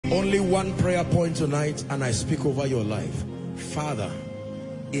Only one prayer point tonight, and I speak over your life. Father,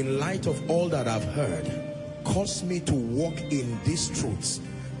 in light of all that I've heard, cause me to walk in these truths,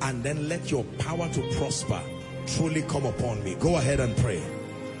 and then let your power to prosper truly come upon me. Go ahead and pray.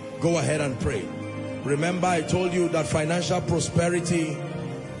 Go ahead and pray. Remember, I told you that financial prosperity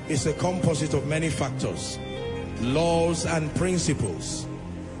is a composite of many factors, laws and principles,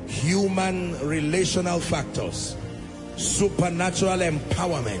 human relational factors, supernatural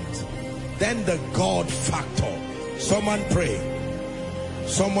empowerment, then the God factor. Someone pray.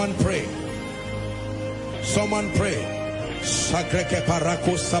 Someone pray. Someone pray.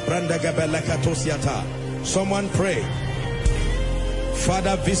 Someone pray.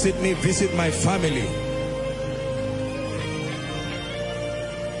 Father, visit me, visit my family.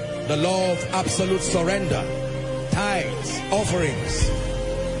 The law of absolute surrender, tithes, offerings,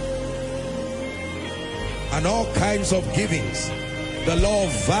 and all kinds of givings. The law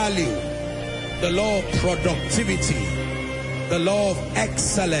of value, the law of productivity, the law of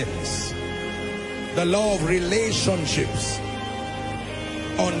excellence, the law of relationships,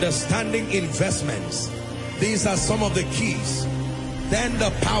 understanding investments. These are some of the keys. Then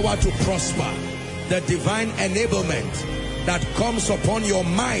the power to prosper, the divine enablement that comes upon your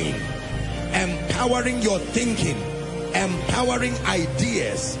mind, empowering your thinking, empowering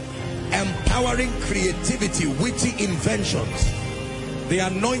ideas, empowering creativity, witty inventions. The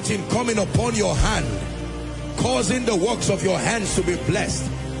anointing coming upon your hand, causing the works of your hands to be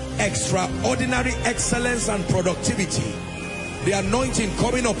blessed. Extraordinary excellence and productivity. The anointing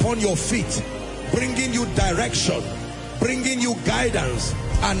coming upon your feet, bringing you direction, bringing you guidance.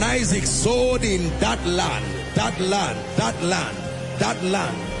 And Isaac sowed in that land, that land, that land, that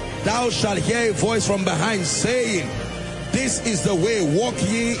land. Thou shalt hear a voice from behind saying, this is the way, walk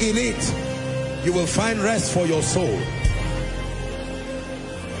ye in it. You will find rest for your soul.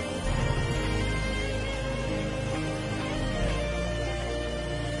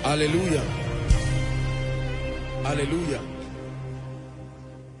 Hallelujah. Hallelujah.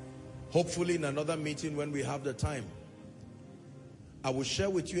 Hopefully in another meeting when we have the time, I will share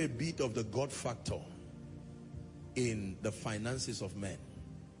with you a bit of the God factor in the finances of men.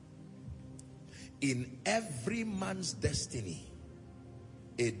 In every man's destiny,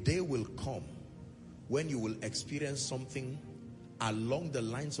 a day will come when you will experience something along the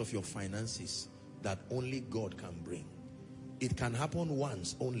lines of your finances that only God can bring. It can happen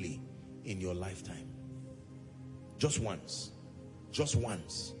once only in your lifetime. Just once. Just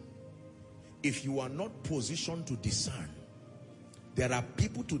once. If you are not positioned to discern, there are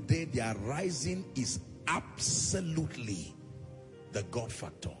people today, their rising is absolutely the God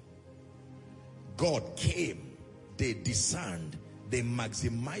factor. God came, they discerned, they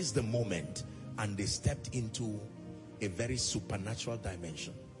maximized the moment, and they stepped into a very supernatural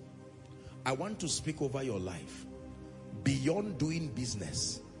dimension. I want to speak over your life. Beyond doing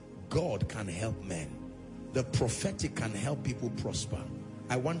business, God can help men. The prophetic can help people prosper.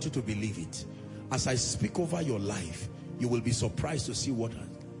 I want you to believe it. As I speak over your life, you will be surprised to see what.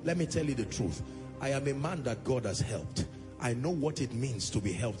 Let me tell you the truth. I am a man that God has helped. I know what it means to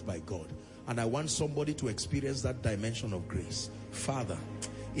be helped by God. And I want somebody to experience that dimension of grace. Father,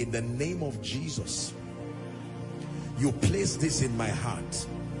 in the name of Jesus, you place this in my heart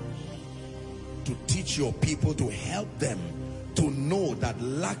to teach your people, to help them to know that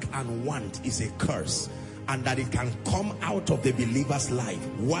lack and want is a curse, and that it can come out of the believer's life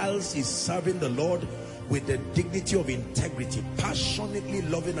whilst he's serving the Lord with the dignity of integrity, passionately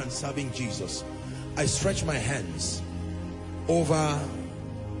loving and serving Jesus. I stretch my hands over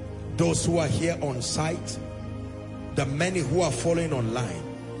those who are here on site, the many who are following online.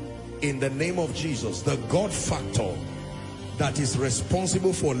 In the name of Jesus, the God factor that is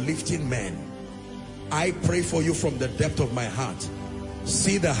responsible for lifting men, I pray for you from the depth of my heart.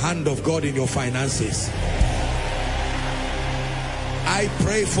 See the hand of God in your finances. I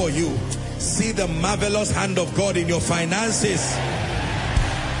pray for you. See the marvelous hand of God in your finances.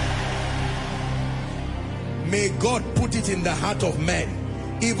 May God put it in the heart of men,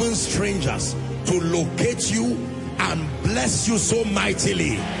 even strangers, to locate you and bless you so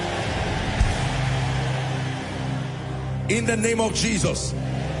mightily. In the name of Jesus,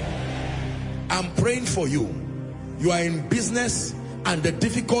 I'm praying for you. You are in business and the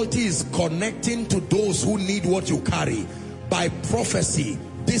difficulty is connecting to those who need what you carry. By prophecy,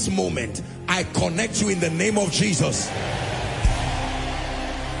 this moment, I connect you in the name of Jesus.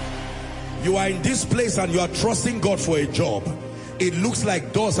 You are in this place and you are trusting God for a job. It looks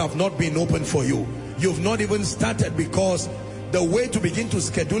like doors have not been opened for you. You've not even started because the way to begin to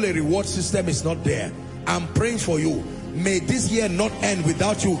schedule a reward system is not there. I'm praying for you. May this year not end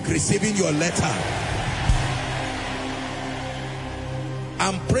without you receiving your letter.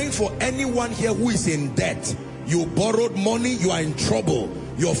 I'm praying for anyone here who is in debt. You borrowed money, you are in trouble.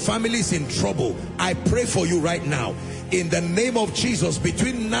 Your family is in trouble. I pray for you right now. In the name of Jesus,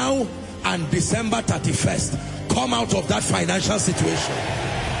 between now and December 31st, come out of that financial situation.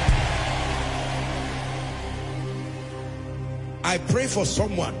 I pray for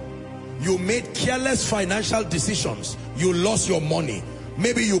someone. You made careless financial decisions. You lost your money.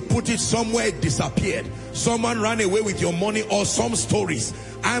 Maybe you put it somewhere, it disappeared. Someone ran away with your money, or some stories.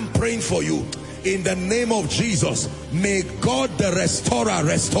 I'm praying for you. In the name of Jesus, may God the restorer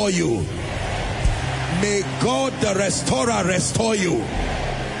restore you. May God the restorer restore you.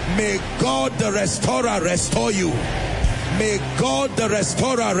 May God the restorer restore you. May God the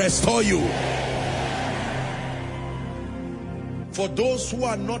restorer restore you. For those who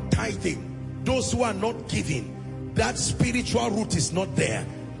are not tithing, those who are not giving, that spiritual root is not there.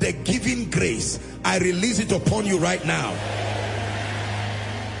 The giving grace, I release it upon you right now.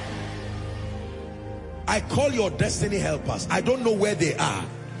 I call your destiny helpers. I don't know where they are,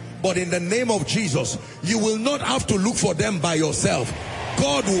 but in the name of Jesus, you will not have to look for them by yourself.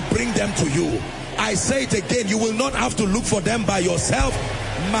 God will bring them to you. I say it again, you will not have to look for them by yourself.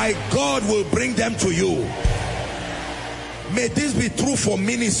 My God will bring them to you. May this be true for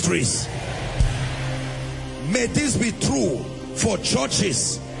ministries. May this be true for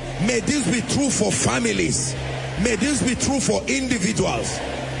churches. May this be true for families. May this be true for individuals.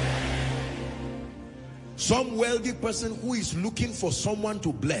 Some wealthy person who is looking for someone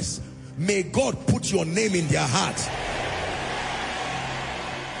to bless, may God put your name in their heart.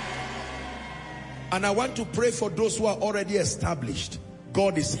 And I want to pray for those who are already established.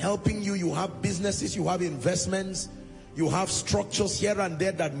 God is helping you. You have businesses, you have investments, you have structures here and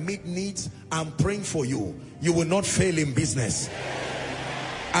there that meet needs. I'm praying for you. You will not fail in business.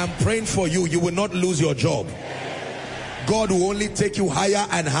 I'm praying for you. You will not lose your job. God will only take you higher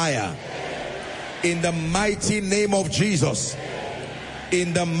and higher. In the mighty name of Jesus.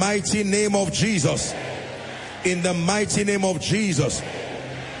 In the mighty name of Jesus. In the mighty name of Jesus.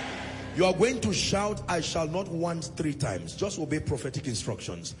 You are going to shout, I shall not want 3 times. Just obey prophetic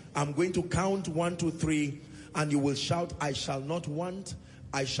instructions. I'm going to count 1, 2, 3, and you will shout, I shall not want,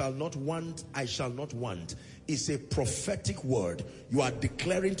 I shall not want, I shall not want. It's a prophetic word. You are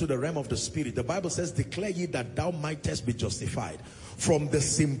declaring to the realm of the spirit. The Bible says, declare ye that thou mightest be justified. From the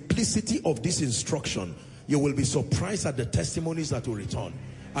simplicity of this instruction, you will be surprised at the testimonies that will return.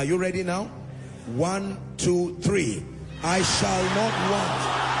 Are you ready now? 1, 2, 3. I shall not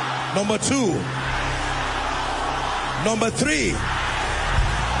want. Number 2. Number 3.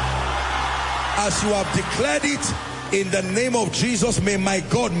 As you have declared it, in the name of Jesus, may my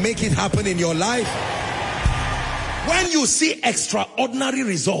God make it happen in your life. When you see extraordinary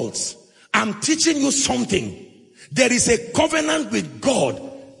results, I'm teaching you something. There is a covenant with God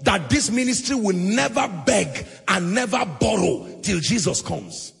that this ministry will never beg and never borrow till Jesus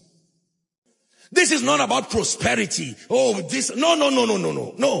comes. This is not about prosperity. Oh, this, no.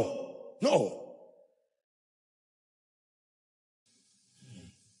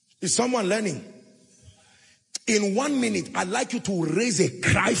 Is someone learning? In 1 minute, I'd like you to raise a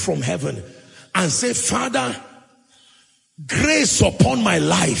cry from heaven and say, Father, grace upon my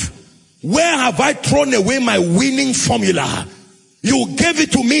life. Where have I thrown away my winning formula? You gave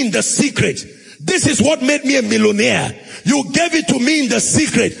it to me in the secret. This is what made me a millionaire. You gave it to me in the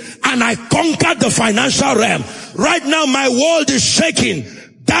secret, and I conquered the financial realm. Right now, my world is shaking.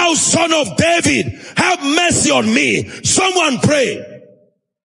 Thou son of David, have mercy on me. Someone pray.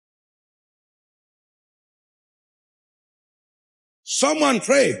 Someone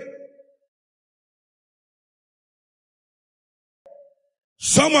pray.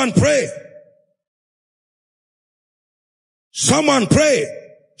 Someone pray. Someone pray.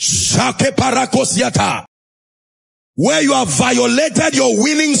 Shake parakosiata. Where you have violated your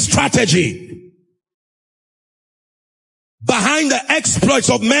winning strategy. Behind the exploits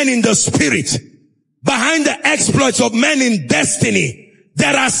of men in the spirit, behind the exploits of men in destiny,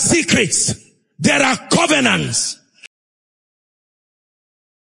 there are secrets. There are covenants.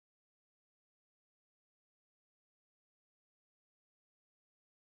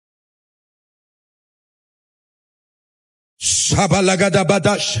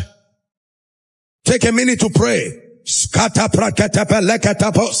 Shabalagada. Take a minute to pray. Skata prakata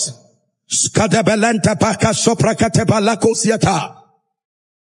pelekatapos. Skata belenta pakaso prakata balakosiata.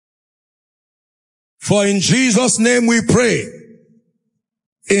 For in Jesus' name we pray.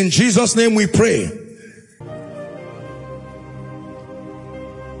 In Jesus' name we pray.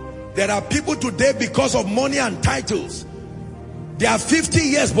 There are people today, because of money and titles, they are 50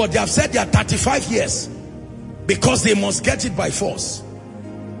 years, but they have said they are 35 years because they must get it by force.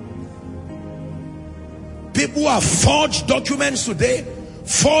 People who have forged documents today,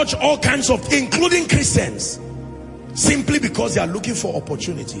 forge all kinds of, including Christians, simply because they are looking for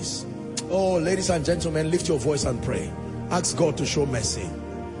opportunities. Oh, ladies and gentlemen, lift your voice and pray. Ask God to show mercy.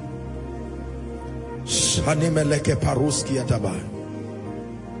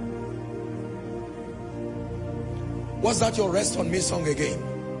 What's that, your Rest on Me song again?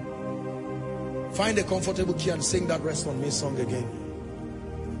 Find a comfortable key and sing that Rest on Me song again.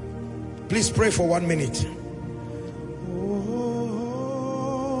 Please pray for 1 minute. Oh,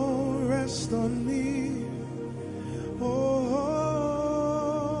 rest on me. Oh,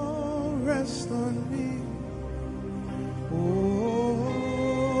 rest on me. Oh,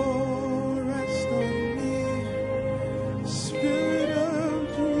 rest on me. Spirit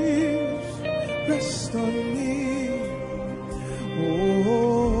of dreams, rest on me. Oh,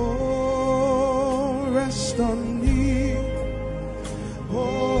 rest on me. Oh,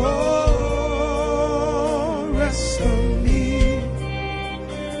 rest on me.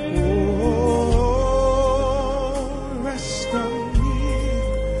 Oh, rest on me.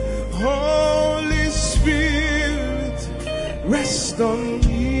 Holy Spirit, rest on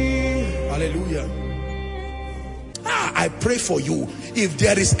me. Hallelujah. I pray for you. If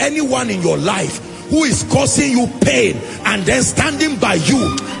there is anyone in your life who is causing you pain and then standing by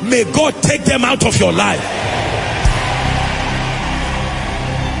you, may God take them out of your life.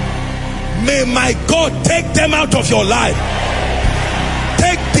 May my God take them out of your life.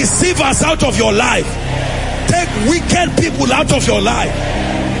 Take deceivers out of your life. Take wicked people out of your life.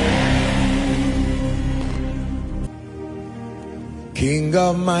 King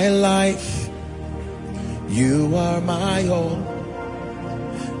of my life, you are my all,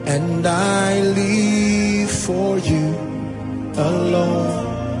 and I live for you alone.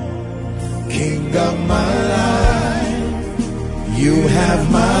 King of my life, you have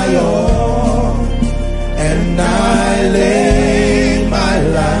my all, and I lay my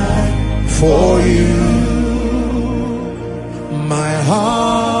life for you. My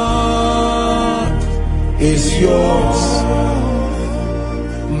heart is yours,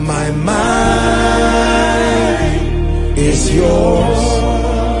 my mind is yours,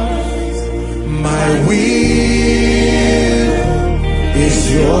 my will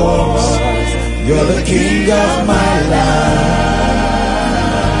is yours. You're the King of my life.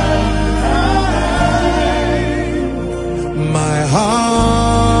 My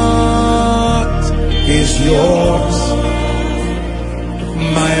heart is yours,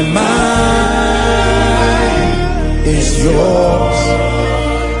 my mind is yours,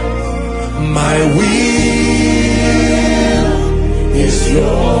 my will is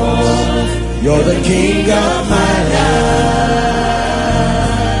yours. You're the King of my life.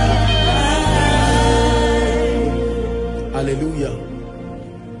 Hallelujah.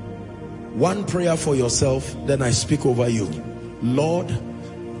 One prayer for yourself, then I speak over you. Lord,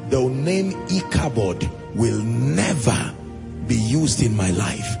 the name Ichabod will never be used in my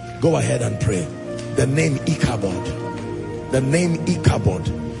life. Go ahead and pray. The name Ichabod. The name Ichabod.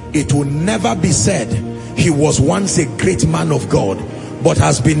 It will never be said he was once a great man of God, but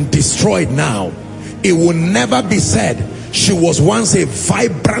has been destroyed now. It will never be said she was once a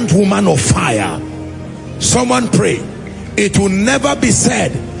vibrant woman of fire. Someone pray. It will never be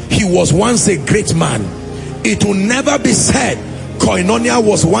said he was once a great man. It will never be said Koinonia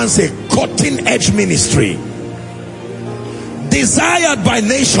was once a cutting-edge ministry, desired by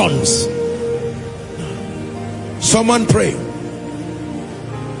nations. Someone pray.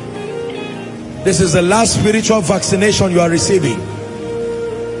 This is the last spiritual vaccination you are receiving.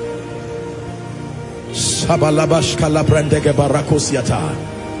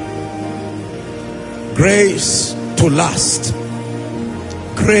 Grace to last.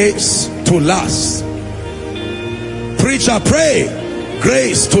 Grace to last. Preacher, pray.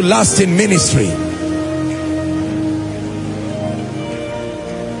 Grace to last in ministry.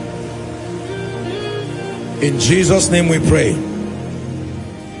 In Jesus' name we pray.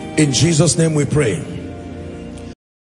 In Jesus' name we pray.